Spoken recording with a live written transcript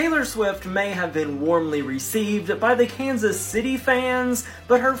Taylor Swift may have been warmly received by the Kansas City fans,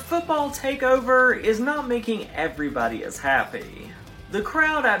 but her football takeover is not making everybody as happy. The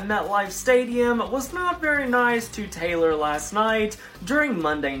crowd at MetLife Stadium was not very nice to Taylor last night during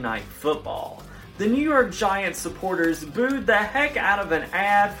Monday Night Football. The New York Giants supporters booed the heck out of an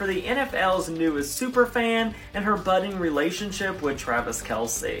ad for the NFL's newest superfan and her budding relationship with Travis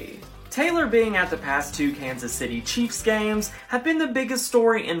Kelce. Taylor being at the past 2 Kansas City Chiefs games have been the biggest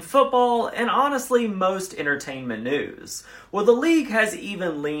story in football and honestly most entertainment news. Well, the league has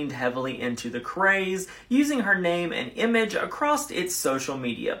even leaned heavily into the craze, using her name and image across its social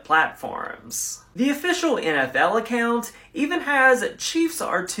media platforms. The official NFL account even has Chiefs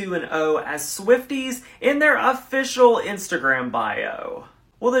are 2-0 as Swifties in their official Instagram bio.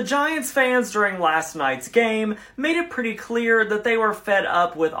 Well, the Giants fans during last night's game made it pretty clear that they were fed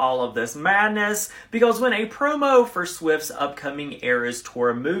up with all of this madness, because when a promo for Swift's upcoming Eras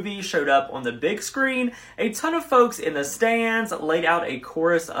Tour movie showed up on the big screen, a ton of folks in the stands laid out a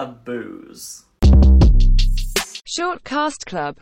chorus of boos. Short Cast Club